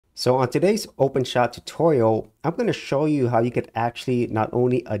So on today's Openshot tutorial, I'm going to show you how you could actually not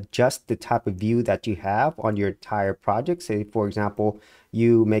only adjust the type of view that you have on your entire project. Say, for example,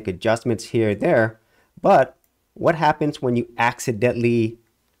 you make adjustments here or there, but what happens when you accidentally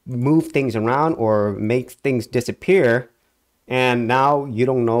move things around or make things disappear and now you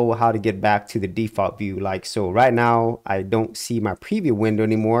don't know how to get back to the default view? Like, so right now I don't see my preview window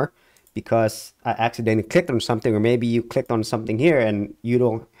anymore because I accidentally clicked on something, or maybe you clicked on something here and you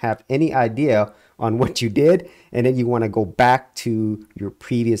don't have any idea on what you did, and then you want to go back to your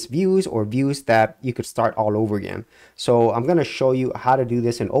previous views or views that you could start all over again. So I'm going to show you how to do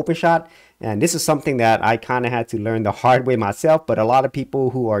this in Openshot, and this is something that I kind of had to learn the hard way myself, but a lot of people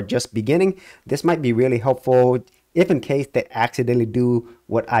who are just beginning, this might be really helpful if in case they accidentally do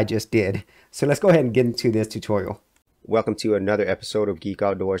what I just did. So let's go ahead and get into this tutorial. Welcome to another episode of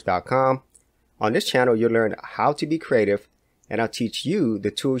geekoutdoors.com. On this channel, you'll learn how to be creative, and I'll teach you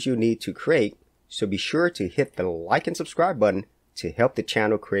the tools you need to create. So be sure to hit the like and subscribe button to help the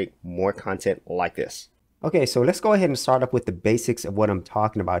channel create more content like this. Okay, so let's go ahead and start up with the basics of what I'm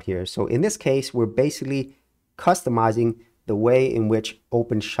talking about here. So in this case, we're basically customizing the way in which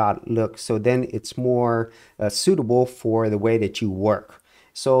Openshot looks, so then it's more suitable for the way that you work.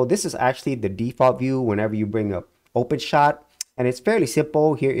 So this is actually the default view whenever you bring up Openshot, and it's fairly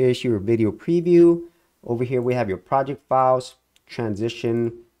simple. Here is your video preview. Over here we have your project files,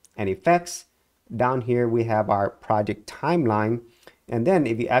 transition, and effects. Down here we have our project timeline, and then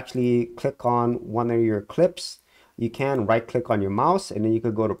if you actually click on one of your clips, you can right click on your mouse and then you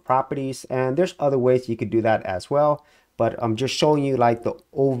could go to properties, and there's other ways you could do that as well, but I'm just showing you like the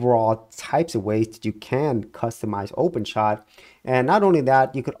overall types of ways that you can customize Openshot. And not only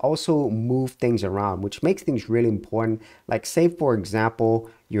that, you could also move things around, which makes things really important. Like, say for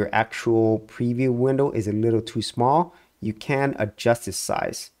example, your actual preview window is a little too small, you can adjust its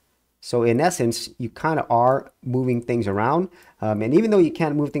size. So in essence, you kind of are moving things around. And even though you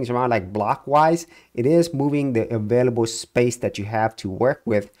can't move things around like block wise, it is moving the available space that you have to work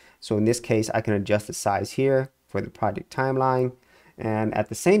with. So in this case, I can adjust the size here for the project timeline. And at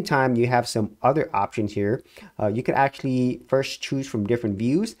the same time, you have some other options here. You could actually first choose from different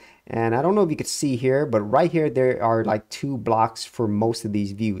views. And I don't know if you could see here, but right here, there are like two blocks for most of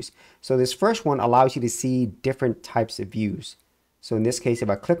these views. So this first one allows you to see different types of views. So in this case, if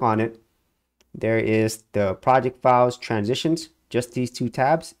I click on it, there is the project files, transitions, just these two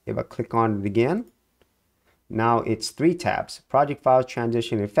tabs. If I click on it again, now it's three tabs: project files,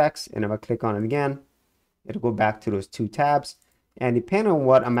 transition, effects. And if I click on it again, it'll go back to those two tabs. And depending on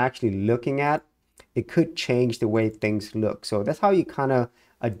what I'm actually looking at, it could change the way things look. So that's how you kind of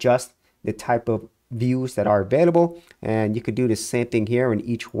adjust the type of views that are available. And you could do the same thing here in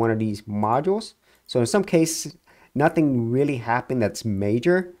each one of these modules. So in some cases, nothing really happened that's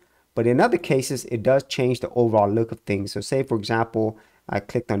major, but in other cases, it does change the overall look of things. So say, for example, I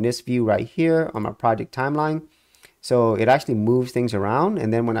clicked on this view right here on my project timeline. So it actually moves things around.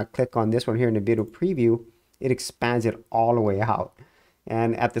 And then when I click on this one here in the video preview, it expands it all the way out.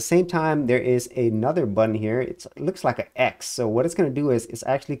 And at the same time, there is another button here. It looks like an X. So what it's going to do is it's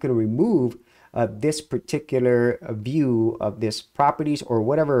actually going to remove this particular view of this properties or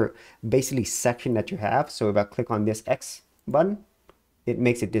whatever basically section that you have. So if I click on this X button, it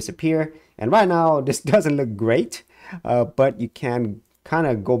makes it disappear. And right now this doesn't look great, but you can kind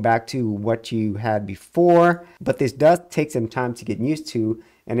of go back to what you had before. But this does take some time to get used to.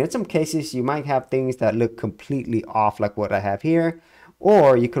 And in some cases, you might have things that look completely off like what I have here.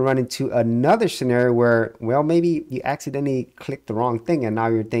 Or you can run into another scenario where, well, maybe you accidentally clicked the wrong thing and now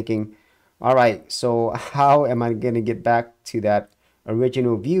you're thinking, all right, so how am I going to get back to that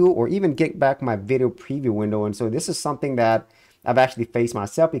original view or even get back my video preview window? And so this is something that I've actually faced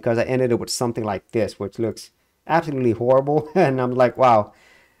myself because I ended up with something like this, which looks absolutely horrible. And I'm like, wow,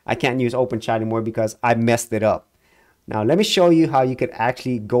 I can't use Openshot anymore because I messed it up. Now, let me show you how you could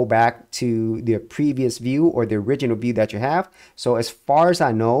actually go back to the previous view or the original view that you have. So as far as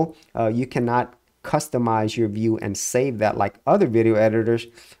I know, you cannot customize your view and save that like other video editors.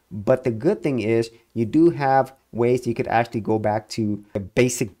 But the good thing is you do have ways you could actually go back to the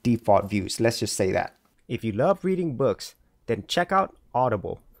basic default views. Let's just say that. If you love reading books, then check out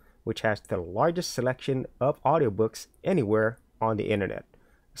Audible, which has the largest selection of audiobooks anywhere on the internet.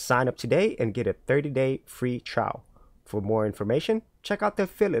 Sign up today and get a 30-day free trial. For more information, check out the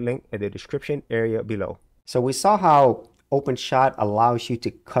affiliate link in the description area below. So we saw how Openshot allows you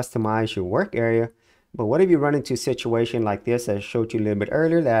to customize your work area, but what if you run into a situation like this I showed you a little bit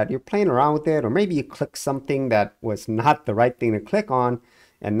earlier, that you're playing around with it, or maybe you click something that was not the right thing to click on,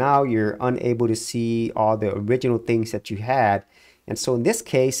 and now you're unable to see all the original things that you had. And so in this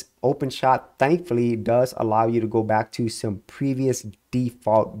case, Openshot thankfully does allow you to go back to some previous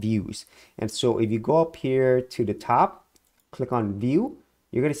default views. And so if you go up here to the top, click on view,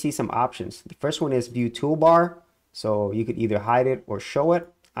 you're going to see some options. The first one is view toolbar. So you could either hide it or show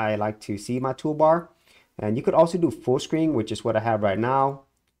it. I like to see my toolbar. And you could also do full screen, which is what I have right now.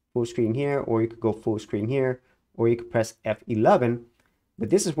 Full screen here, or you could go full screen here, or you could press F11. But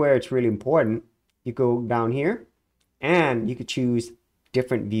this is where it's really important. You go down here and you could choose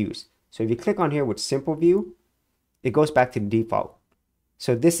different views. So if you click on here with simple view, it goes back to the default.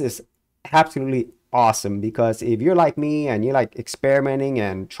 So this is absolutely awesome, because if you're like me and you're like experimenting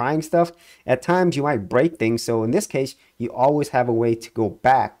and trying stuff, at times you might break things. So in this case, you always have a way to go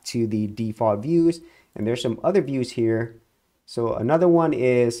back to the default views. And there's some other views here. So another one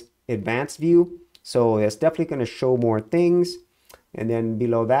is advanced view. So it's definitely going to show more things. And then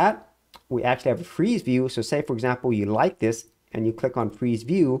below that, we actually have a freeze view. So say, for example, you like this and you click on freeze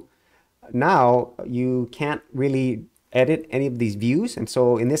view. Now you can't really edit any of these views. And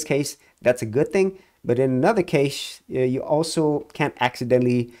so in this case, that's a good thing. But in another case, you also can't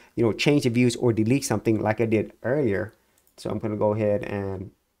accidentally, change the views or delete something like I did earlier. So I'm going to go ahead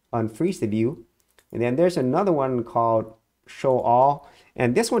and unfreeze the view. And then there's another one called show all.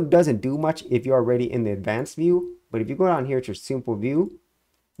 And this one doesn't do much if you're already in the advanced view. But if you go down here to simple view,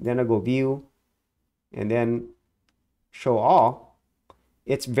 then I go view and then show all,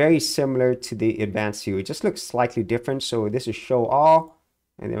 it's very similar to the advanced view. It just looks slightly different. So this is show all,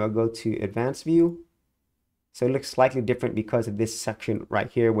 and then I'll go to advanced view. So it looks slightly different because of this section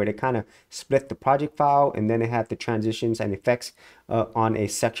right here where they kind of split the project file, and then it had the transitions and effects on a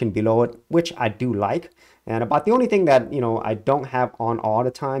section below it, which I do like. And about the only thing that, I don't have on all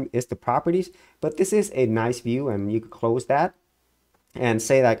the time is the properties, but this is a nice view, and you could close that and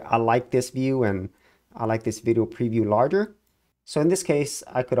say like, I like this view and I like this video preview larger. So in this case,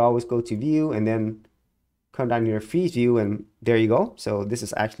 I could always go to view and then come down here to freeze view, and there you go. So this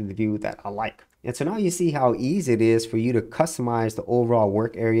is actually the view that I like. And so now you see how easy it is for you to customize the overall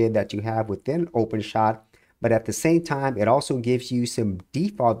work area that you have within Openshot. But at the same time, it also gives you some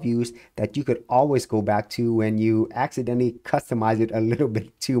default views that you could always go back to when you accidentally customize it a little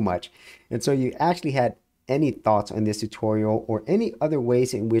bit too much. And so you actually had any thoughts on this tutorial or any other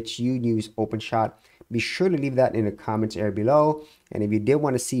ways in which you use Openshot, be sure to leave that in the comments area below. And if you did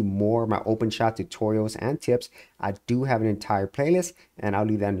want to see more of my Openshot tutorials and tips, I do have an entire playlist, and I'll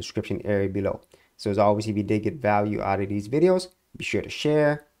leave that in the description area below. So as always, if you did get value out of these videos, be sure to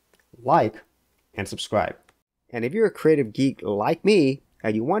share, like, and subscribe. And if you're a creative geek like me,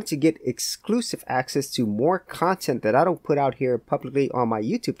 and you want to get exclusive access to more content that I don't put out here publicly on my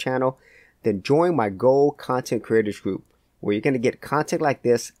YouTube channel, then join my Gold Content Creators group, where you're going to get content like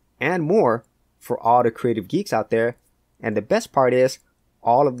this and more for all the creative geeks out there. And the best part is,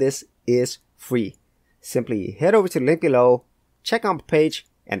 all of this is free. Simply head over to the link below, check out my page,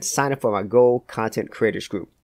 and sign up for my Gold Content Creators group.